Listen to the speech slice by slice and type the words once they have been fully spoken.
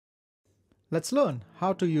Let's learn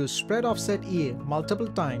how to use spread offset EA multiple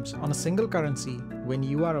times on a single currency when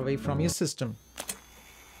you are away from your system.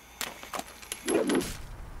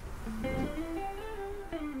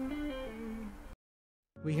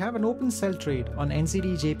 We have an open sell trade on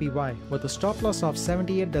NZD JPY with a stop loss of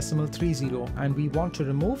 78.30, and we want to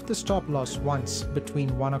remove the stop loss once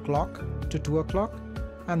between 1 o'clock to 2 o'clock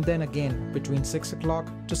and then again between 6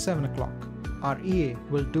 o'clock to 7 o'clock. Our EA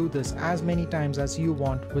will do this as many times as you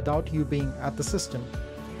want without you being at the system.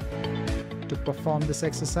 To perform this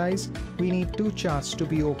exercise, we need two charts to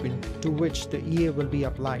be open to which the EA will be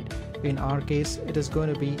applied. In our case, it is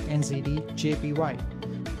going to be NZD JPY.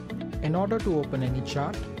 In order to open any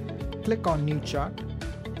chart, click on New Chart,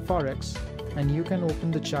 Forex, and you can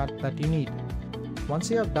open the chart that you need.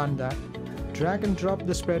 Once you have done that, drag and drop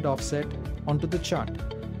the spread offset onto the chart.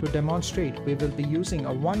 To demonstrate, we will be using a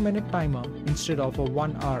 1-minute timer instead of a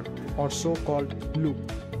 1 hour or so-called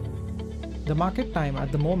loop. The market time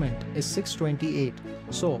at the moment is 6:28,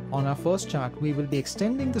 so on our first chart we will be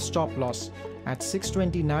extending the stop loss at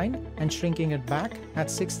 6:29 and shrinking it back at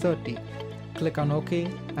 6:30. Click on OK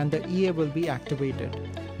and the EA will be activated.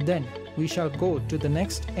 Then we shall go to the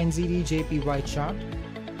next NZD JPY chart,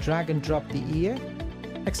 drag and drop the EA,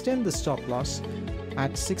 extend the stop loss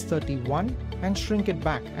at 6:31 and shrink it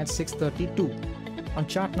back at 6:32. On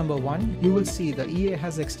chart number 1, you will see the EA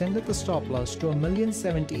has extended the stop loss to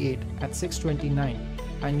 1,078 at 6:29,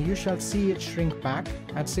 and you shall see it shrink back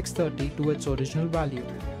at 6:30 to its original value.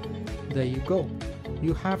 There you go.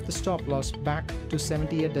 You have the stop loss back to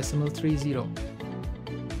 78.30.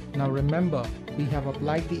 Now remember, we have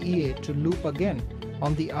applied the EA to loop again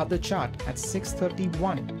on the other chart at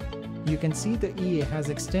 6:31. You can see the EA has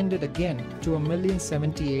extended again to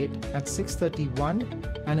 1,078 at 6:31,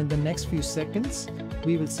 and in the next few seconds,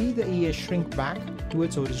 we will see the EA shrink back to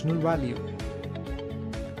its original value.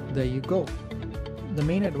 There you go. The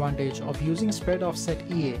main advantage of using spread offset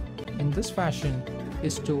EA in this fashion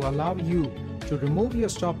is to allow you to remove your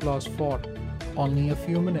stop loss for only a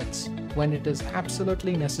few minutes when it is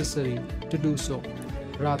absolutely necessary to do so,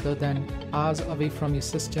 rather than hours away from your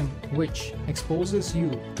system, which exposes you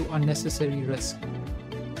to unnecessary risk.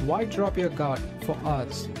 Why drop your guard for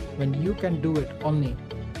hours when you can do it only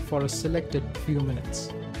for a selected few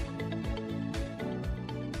minutes?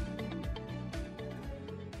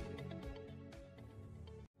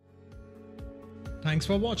 Thanks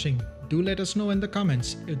for watching. Do let us know in the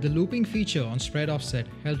comments if the looping feature on spread offset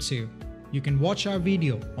helps you. You can watch our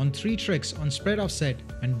video on 3 tricks on spread offset,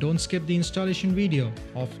 and don't skip the installation video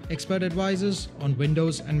of expert advisors on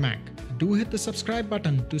Windows and Mac. Do hit the subscribe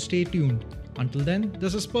button to stay tuned. Until then,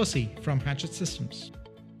 this is Percy from Hatchet Systems.